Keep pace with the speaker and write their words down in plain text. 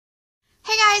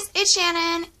it's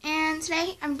Shannon, and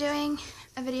today I'm doing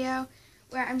a video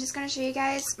where I'm just going to show you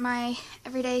guys my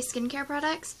everyday skincare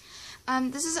products.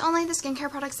 This is only the skincare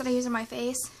products that I use on my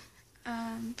face.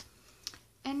 And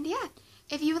yeah,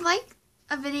 if you would like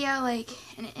a video, like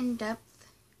an in-depth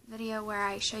video where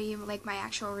I show you like my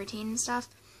actual routine and stuff,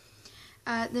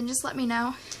 then just let me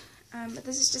know. But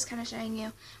this is just kind of showing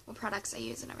you what products I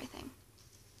use and everything.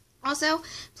 Also,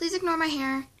 please ignore my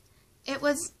hair. It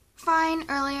was fine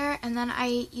earlier, and then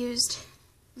I used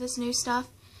this new stuff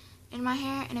in my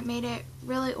hair, and it made it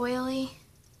really oily,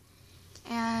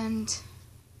 and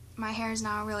my hair is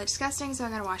now really disgusting, so I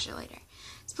gotta wash it later.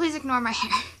 So please ignore my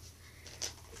hair.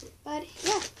 But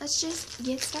yeah, let's just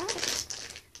get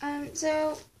started.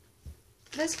 So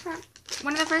this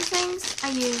one of the first things I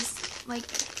use, like,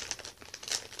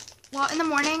 well, in the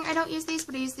morning I don't use these,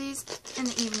 but I use these in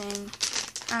the evening.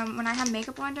 When I have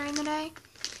makeup on during the day,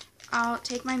 I'll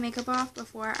take my makeup off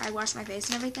before I wash my face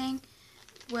and everything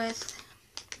with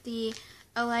the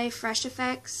Olay Fresh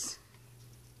Effects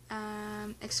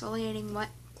exfoliating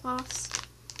wet cloths.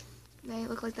 They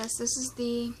look like this. This is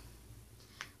the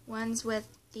ones with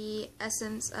the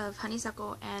essence of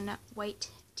honeysuckle and white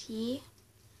tea.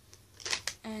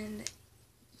 And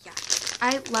yeah,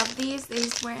 I love these.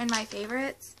 These were in my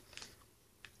favorites.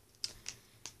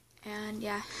 And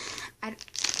yeah, I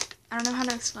don't know how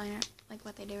to explain it, like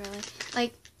what they do really.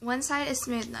 Like, one side is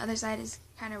smooth and the other side is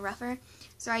kind of rougher.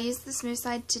 So I use the smooth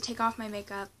side to take off my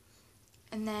makeup,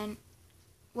 and then,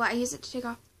 well, I use it to take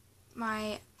off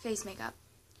my face makeup.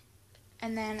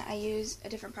 And then I use a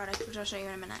different product, which I'll show you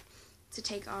in a minute, to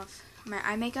take off my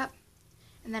eye makeup.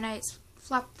 And then I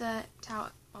flop the towel,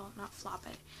 well, not flop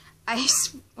it. I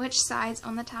switch sides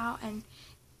on the towel and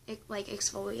it, like,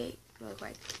 exfoliate really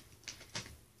quick.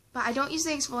 But I don't use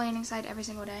the exfoliating side every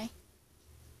single day.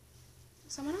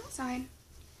 Someone outside.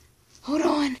 Hold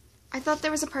on. I thought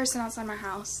there was a person outside my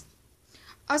house.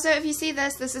 Also, if you see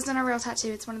this, this isn't a real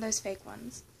tattoo. It's one of those fake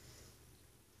ones.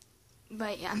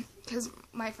 But yeah, because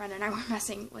my friend and I were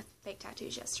messing with fake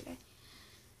tattoos yesterday.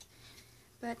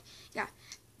 But yeah,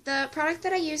 the product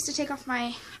that I use to take off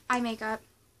my eye makeup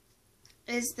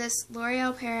is this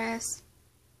L'Oreal Paris.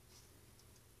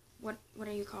 What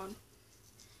are you called?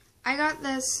 I got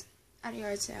this at a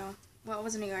yard sale. Well, it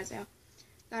wasn't a yard sale.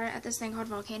 Got it at this thing called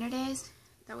Volcano Days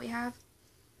that we have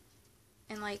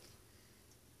in like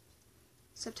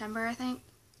September, I think.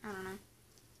 I don't know.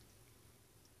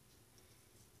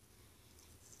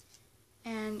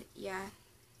 And yeah,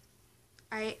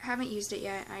 I haven't used it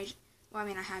yet. I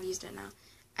have used it now.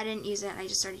 I didn't use it, and I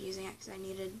just started using it because I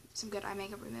needed some good eye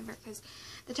makeup remover because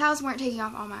the towels weren't taking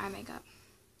off all my eye makeup.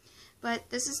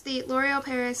 But this is the L'Oreal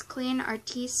Paris Clean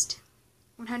Artiste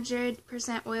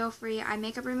 100% oil-free eye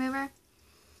makeup remover.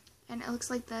 And it looks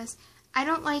like this. I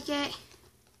don't like it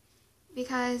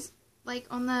because, like,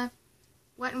 on the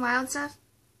Wet n Wild stuff,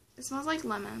 it smells like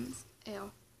lemons. Ew.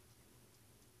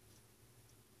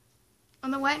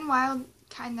 On the Wet n Wild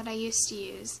kind that I used to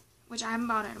use, which I haven't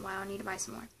bought in a while, I need to buy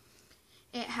some more,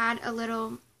 it had a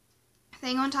little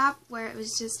thing on top where it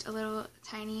was just a little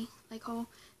tiny, like, hole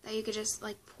that you could just,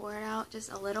 like, pour it out just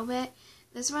a little bit.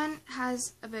 This one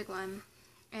has a big one,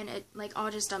 and it, like, all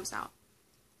just dumps out.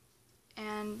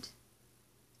 And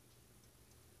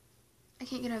I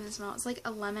can't get over the smell. It's like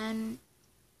a lemon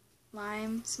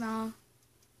lime smell.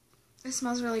 It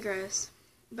smells really gross.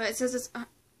 But it says it's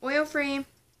oil-free,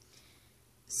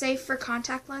 safe for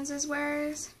contact lenses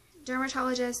wearers,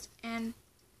 dermatologist, and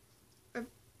I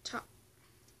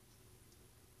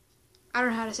don't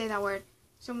know how to say that word.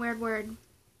 Some weird word.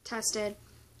 Tested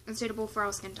and suitable for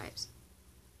all skin types.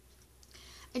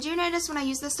 I do notice when I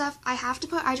use this stuff, I have to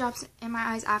put eye drops in my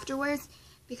eyes afterwards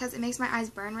because it makes my eyes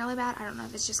burn really bad. I don't know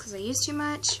if it's just because I use too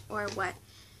much or what.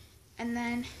 And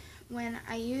then when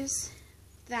I use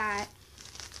that,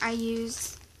 I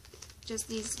use just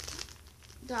these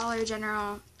Dollar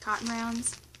General cotton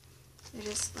rounds. They're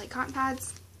just like cotton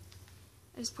pads.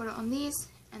 I just put it on these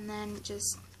and then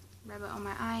just rub it on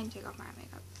my eye and take off my eye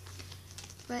makeup.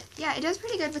 But yeah, it does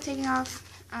pretty good with taking off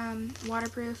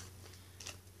waterproof,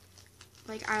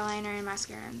 like, eyeliner and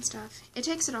mascara and stuff. It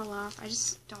takes it all off. I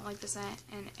just don't like the scent,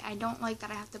 and I don't like that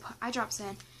I have to put eye drops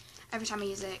in every time I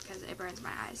use it because it burns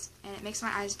my eyes. And it makes my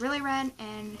eyes really red,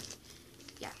 and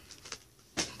yeah.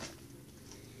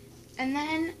 And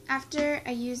then after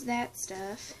I use that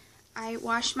stuff, I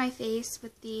wash my face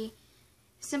with the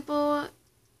Simple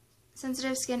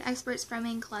Sensitive Skin Experts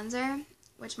Foaming Cleanser,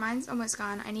 which mine's almost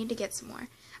gone. I need to get some more.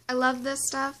 I love this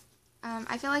stuff.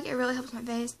 I feel like it really helps my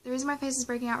face. The reason my face is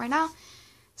breaking out right now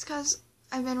is because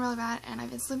I've been really bad and I've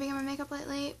been sleeping in my makeup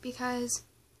lately because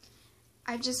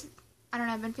I don't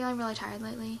know, I've been feeling really tired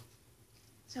lately.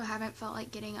 so I haven't felt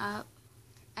like getting up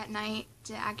at night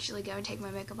to actually go and take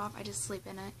my makeup off. I just sleep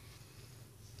in it.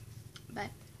 But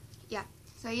yeah,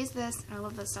 so I use this, and I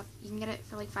love this stuff. You can get it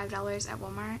for like $5 at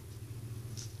Walmart,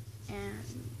 and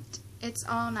it's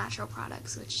all natural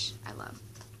products, which I love.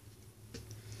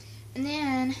 And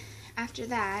then after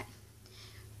that,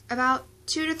 about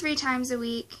 2 to 3 times a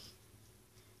week,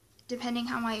 depending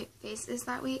how my face is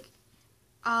that week,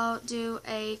 I'll do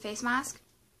a face mask.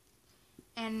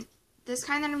 And this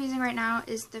kind that I'm using right now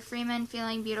is the Freeman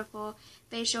Feeling Beautiful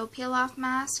Facial Peel Off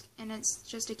Mask, and it's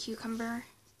just a cucumber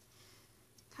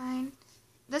kind.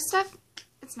 This stuff,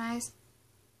 it's nice.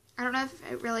 I don't know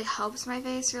if it really helps my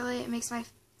face, really. It makes my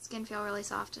skin feel really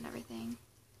soft and everything.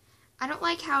 I don't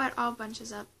like how it all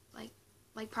bunches up.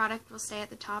 Like product will stay at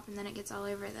the top and then it gets all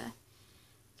over the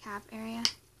cap area.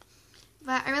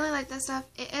 But I really like this stuff.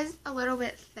 It is a little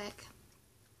bit thick,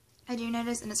 I do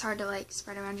notice, and it's hard to like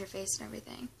spread around your face and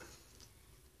everything.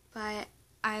 But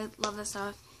I love this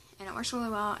stuff, and it works really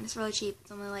well, and it's really cheap.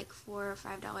 It's only like $4 or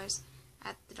 $5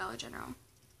 at the Dollar General.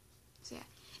 So yeah,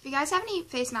 if you guys have any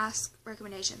face mask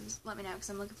recommendations, let me know, because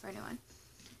I'm looking for a new one.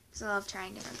 Because I love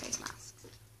trying different face masks.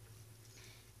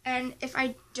 And if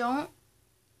I don't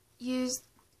use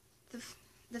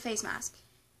the face mask,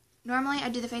 normally I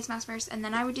do the face mask first, and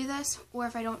then I would do this, or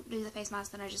if I don't do the face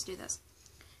mask, then I just do this.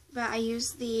 But I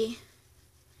use the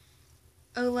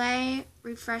Olay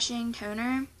Refreshing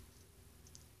Toner,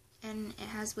 and it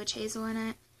has witch hazel in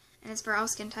it, and it's for all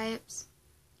skin types.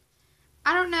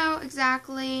 I don't know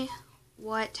exactly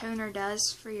what toner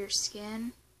does for your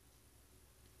skin.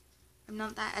 I'm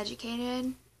not that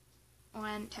educated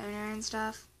on toner and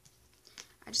stuff.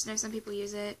 I just know some people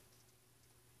use it.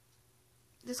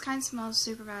 This kind smells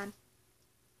super bad.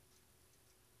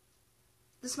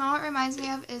 The smell it reminds me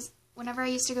of is whenever I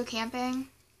used to go camping,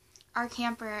 our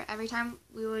camper, every time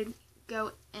we would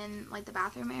go in like the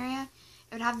bathroom area,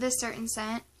 it would have this certain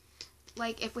scent.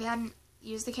 Like if we hadn't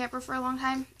used the camper for a long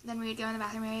time, then we would go in the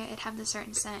bathroom area, it'd have this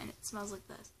certain scent, and it smells like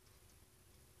this.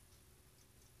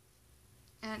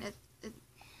 And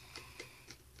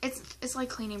it's like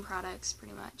cleaning products,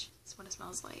 pretty much. That's what it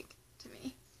smells like to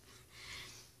me.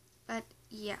 But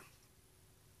yeah,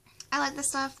 I like this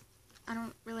stuff. I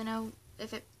don't really know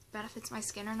if it benefits my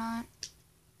skin or not.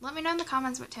 Let me know in the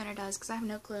comments what toner does, because I have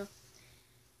no clue.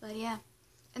 But yeah.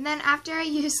 And then after I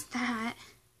use that,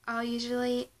 I'll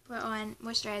usually put on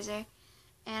moisturizer.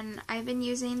 And I've been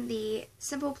using the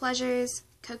Simple Pleasures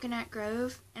Coconut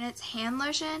Grove, and it's hand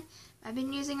lotion. I've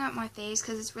been using it on my face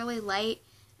because it's really light.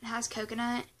 It has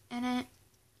coconut in it,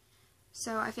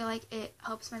 so I feel like it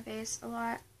helps my face a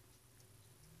lot.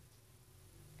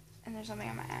 And there's something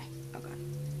on my eye. Oh god.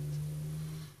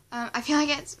 I feel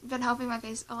like it's been helping my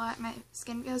face a lot. My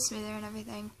skin feels smoother and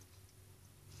everything.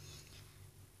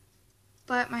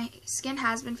 But my skin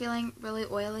has been feeling really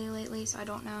oily lately, so I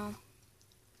don't know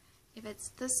if it's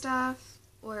this stuff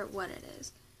or what it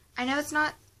is. I know it's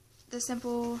not the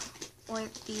Simple or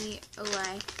the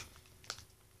Olay,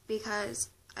 because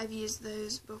I've used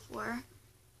those before.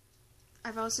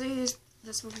 I've also used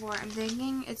this before. I'm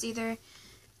thinking it's either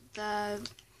the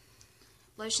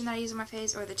lotion that I use on my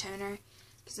face or the toner,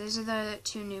 because those are the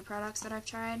 2 new products that I've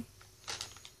tried.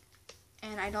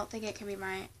 And I don't think it can be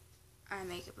my eye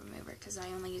makeup remover, because I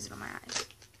only use it on my eyes.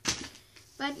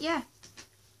 But yeah,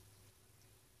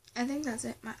 I think that's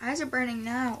it. My eyes are burning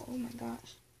now. Oh my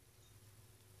gosh.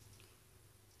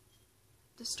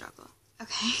 The struggle.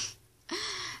 Okay.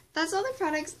 That's all the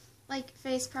products, like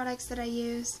face products, that I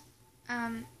use.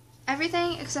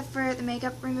 Everything except for the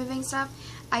makeup removing stuff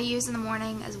I use in the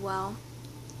morning as well.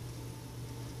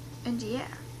 And yeah.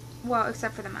 Well,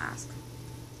 except for the mask.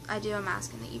 I do a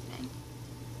mask in the evening.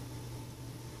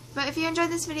 But if you enjoyed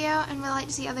this video and would like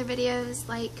to see other videos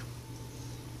like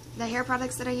the hair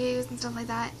products that I use and stuff like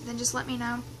that, then just let me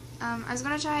know. I was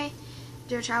going to try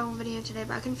do a travel video today,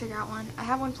 but I couldn't figure out one. I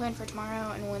have one planned for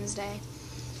tomorrow and Wednesday.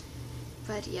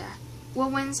 But yeah. Well,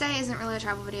 Wednesday isn't really a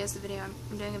travel video, it's the video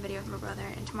I'm doing a video with my brother,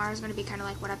 and tomorrow's going to be kind of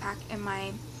like what I pack in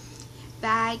my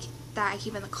bag that I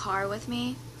keep in the car with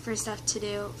me for stuff to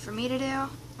do, for me to do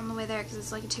on the way there, because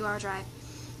it's like a 2-hour drive,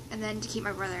 and then to keep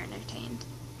my brother entertained,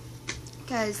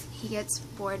 because he gets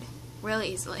bored really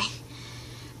easily.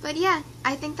 But yeah,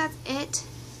 I think that's it.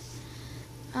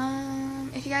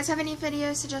 If you guys have any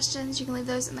video suggestions, you can leave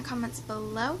those in the comments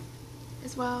below,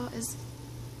 as well as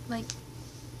like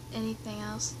anything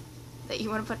else that you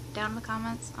want to put down in the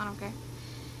comments. I don't care.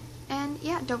 And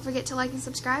yeah, don't forget to like and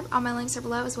subscribe. All my links are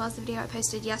below, as well as the video I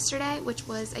posted yesterday, which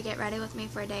was a get ready with me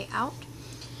for a day out.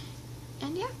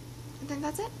 And yeah, I think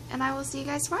that's it, and I will see you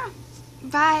guys tomorrow.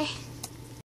 Bye!